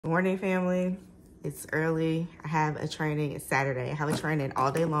Good morning, family. It's early. I have a training. It's Saturday. I have a training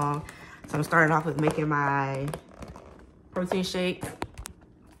all day long. So I'm starting off with making my protein shake.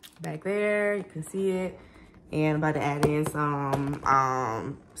 Back there, you can see it. And I'm about to add in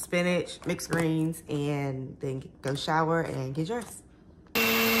some spinach, mixed greens, and then go shower and get dressed.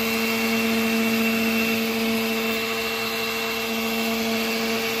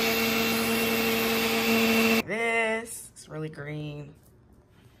 This is really green.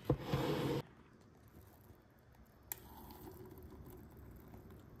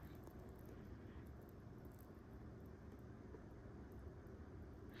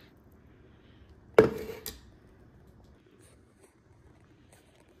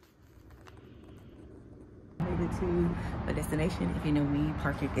 To a destination. If you know me,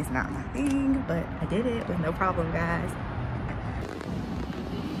 parking is not my thing, but I did it with no problem, guys.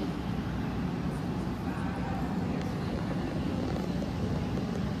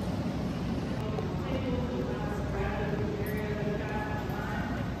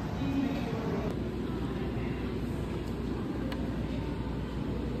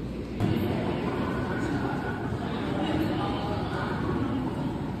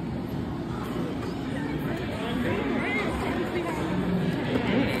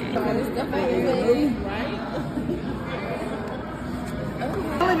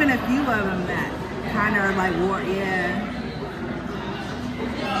 Only been a few of them that kind of like war, yeah.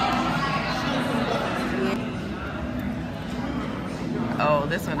 Oh,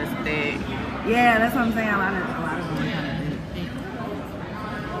 this one is thick. Yeah, that's what I'm saying. A lot of them are kind of thick.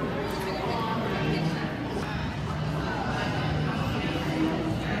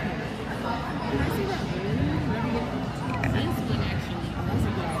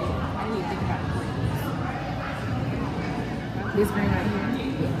 This green right here?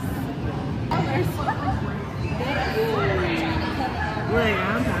 Yes. Oh, there's look,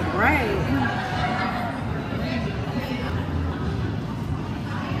 I'm not bright.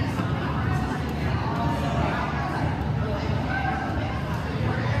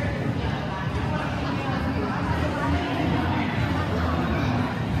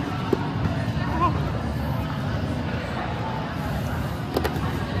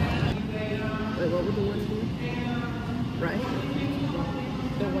 Wait, what would the one do? Right?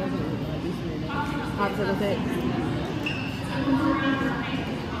 There wasn't popsicle pick.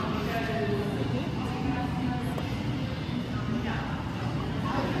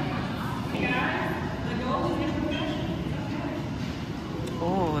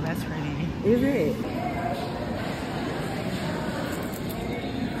 Oh, that's pretty. Is it?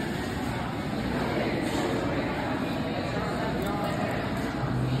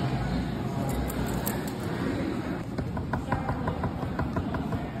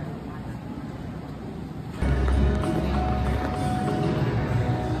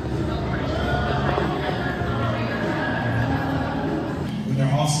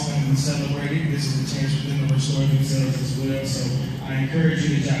 They're also going to be celebrating. This is a chance for them to restore themselves as well. So I encourage you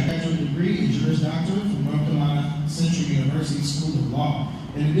to take a bachelor's degree in Juris Doctorate from North Carolina Central University School of Law.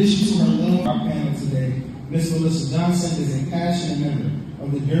 In addition to her love, our panel today, Ms. Melissa Johnson is a passionate member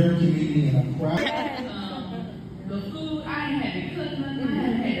of the Durham community and a proud. The food, I ain't had to cook nothing. I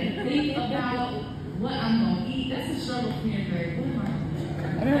haven't had to think about what I'm going to eat. That's a struggle for me. What am I going to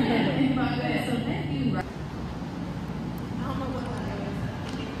do? I didn't have to think about that. So thank you.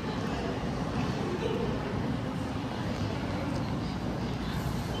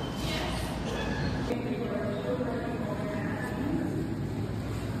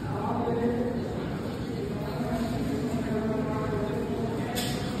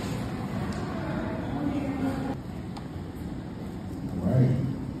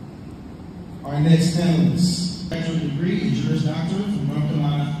 Our next panelist, bachelor's degree in Juris Doctorate from North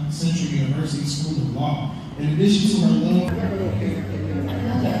Carolina Central University School of Law. In addition to her love.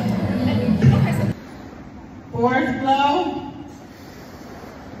 Fourth flow.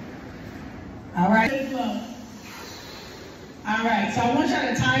 All right. Fifth flow. All right. So I want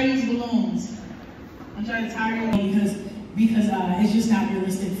y'all to tie these balloons. I'm trying to tie them because it's just not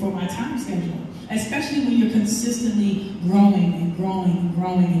realistic for my time schedule. Especially when you're consistently growing and growing and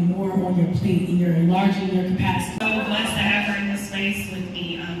growing and more on your plate and you're enlarging your capacity. So blessed to have her in this space with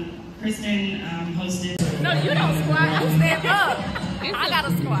me. Kristen hosted. No, you don't squat. I stand up. I got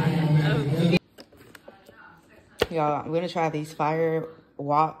to squat. Y'all, I'm gonna try these fire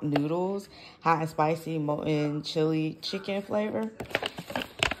wok noodles, hot and spicy molten chili chicken flavor.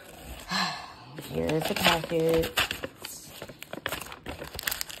 Here's the packet.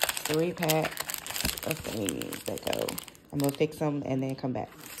 3-pack of things that go. I'm gonna fix them and then come back.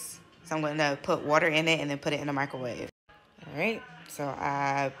 So I'm gonna put water in it and then put it in the microwave. All right. So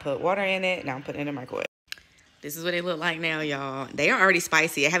I put water in it. Now I'm putting it in the microwave. This is what they look like now, y'all. They are already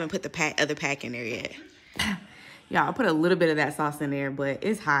spicy. I haven't put the other pack in there yet. Y'all, I put a little bit of that sauce in there, but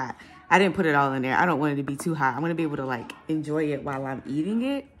it's hot. I didn't put it all in there. I don't want it to be too hot. I want to be able to, like, enjoy it while I'm eating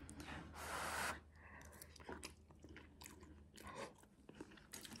it.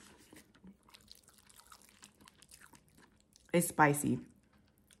 It's spicy.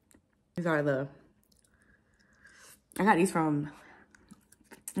 These are the... I got these from...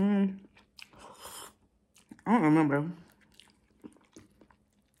 I don't remember.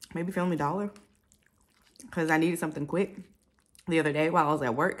 Maybe Family Dollar. Because I needed something quick the other day while I was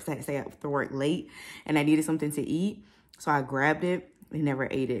at work. Because I had to stay after work late. And I needed something to eat. So I grabbed it and never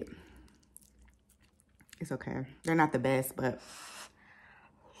ate it. It's okay. They're not the best, but...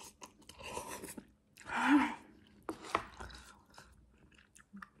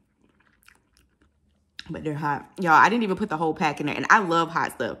 But they're hot. Y'all, I didn't even put the whole pack in there. And I love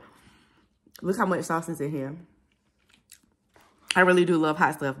hot stuff. Look how much sauce is in here. I really do love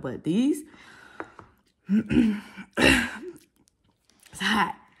hot stuff. But these... it's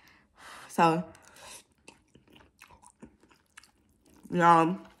hot. So...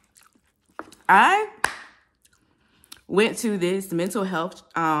 y'all, I went to this mental health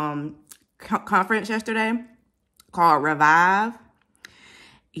conference yesterday called Revive.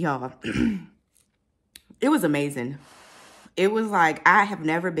 Y'all, it was amazing. It was like, I have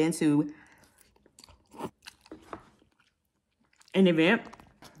never been to an event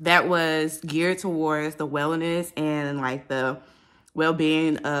that was geared towards the wellness and like the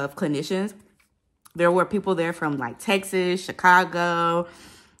well-being of clinicians. There were people there from like Texas, Chicago.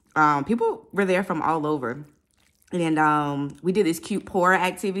 People were there from all over. And we did this cute pour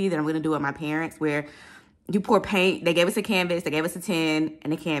activity that I'm going to do with my parents where you pour paint. They gave us a canvas. They gave us a tin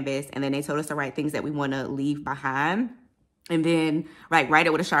and a canvas. And then they told us to write things that we want to leave behind. And then write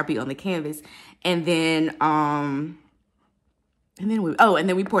it with a Sharpie on the canvas. And then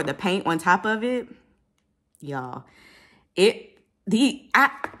we poured the paint on top of it. Y'all, I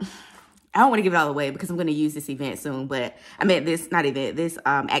don't want to give it all away because I'm going to use this event soon, but I meant this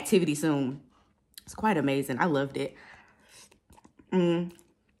activity soon. It's quite amazing. I loved it. And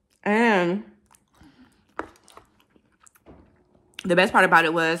the best part about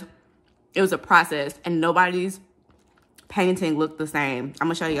it was a process and nobody's painting looked the same. I'm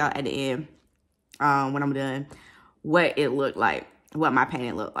going to show y'all at the end when I'm done what it looked like, what my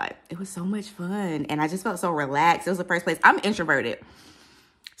painting looked like. It was so much fun and I just felt so relaxed. It was the first place. I'm introverted.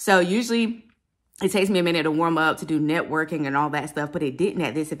 So usually it takes me a minute to warm up, to do networking and all that stuff, but it didn't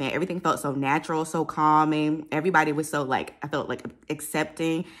at this event. Everything felt so natural, so calming. Everybody was so I felt like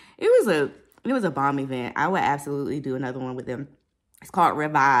accepting. It was a bomb event. I would absolutely do another one with them. It's called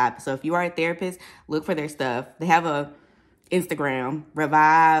Revive. So if you are a therapist, look for their stuff. They have a Instagram,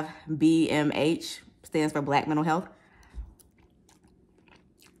 Revive BMH, stands for Black Mental Health.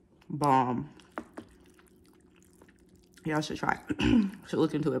 Bomb. Y'all should try. Should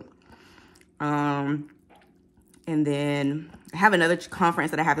look into it. And then I have another conference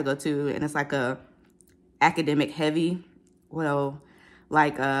that I have to go to, and it's like a academic heavy,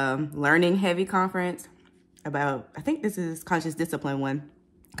 learning heavy conference about, I think this is conscious discipline one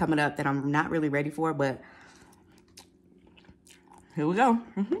coming up that I'm not really ready for, but here we go.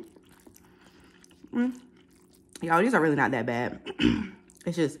 Y'all, these are really not that bad.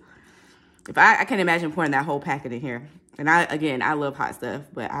 It's just, I can't imagine pouring that whole packet in here. And I love hot stuff,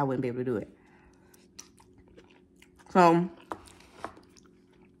 but I wouldn't be able to do it. So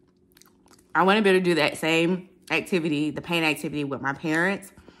I want to be able to do that same activity, the paint activity with my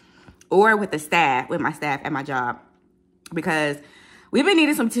parents or with my staff at my job. Because we've been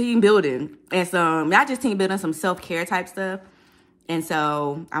needing some team building and not just team building, some self-care type stuff. And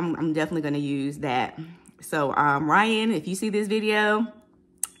so I'm definitely going to use that. So Ryan, if you see this video,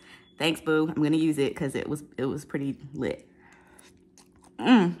 thanks, boo. I'm going to use it because it was pretty lit.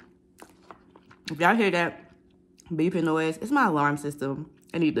 If y'all hear that beeping noise, it's my alarm system.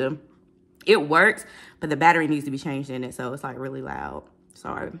 It works, but the battery needs to be changed in it. So it's like really loud.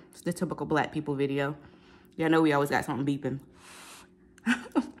 Sorry. It's the typical black people video. Y'all know we always got something beeping.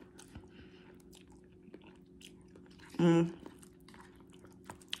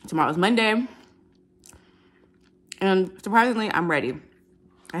 Tomorrow's Monday. And surprisingly, I'm ready.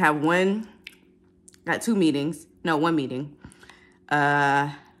 I have one meeting.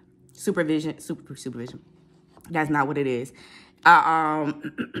 Supervision. That's not what it is.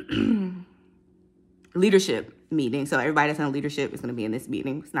 Leadership meeting. So everybody that's in leadership is going to be in this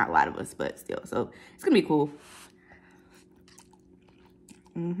meeting. It's not a lot of us, but still. So it's going to be cool.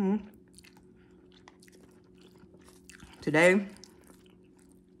 Today,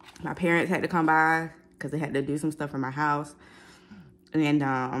 My parents had to come by because they had to do some stuff in my house. And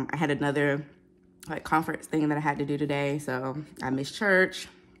I had another like conference thing that I had to do today. So I missed church.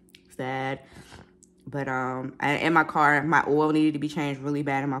 Sad. But in my car, my oil needed to be changed really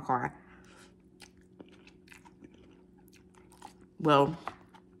bad in my car. Well,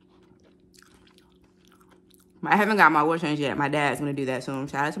 I haven't got my oil changed yet. My dad's gonna do that soon.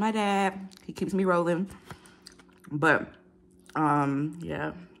 Shout out to my dad. He keeps me rolling. But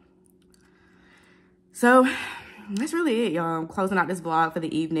yeah. So that's really it, y'all. I'm closing out this vlog for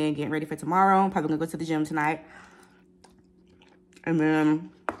the evening, getting ready for tomorrow. I'm probably gonna go to the gym tonight. And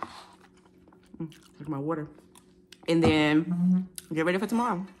then, here's my water. And then get ready for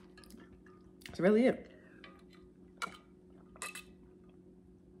tomorrow. That's really it.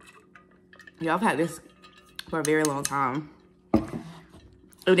 Y'all, I've had this for a very long time.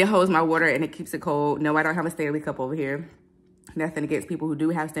 It holds my water and it keeps it cold. No, I don't have a Stanley cup over here. Nothing against people who do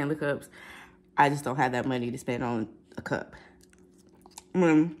have Stanley cups. I just don't have that money to spend on a cup.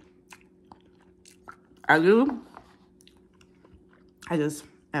 I do. I just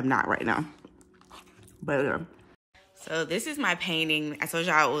am not right now. But yeah. So this is my painting. I told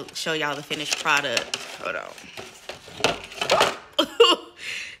y'all I will show y'all the finished product. Hold on.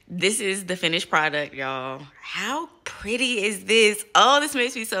 This is the finished product, y'all. How pretty is this? Oh, this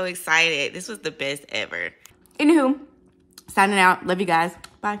makes me so excited. This was the best ever. Anywho, signing out. Love you guys.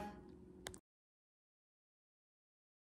 Bye.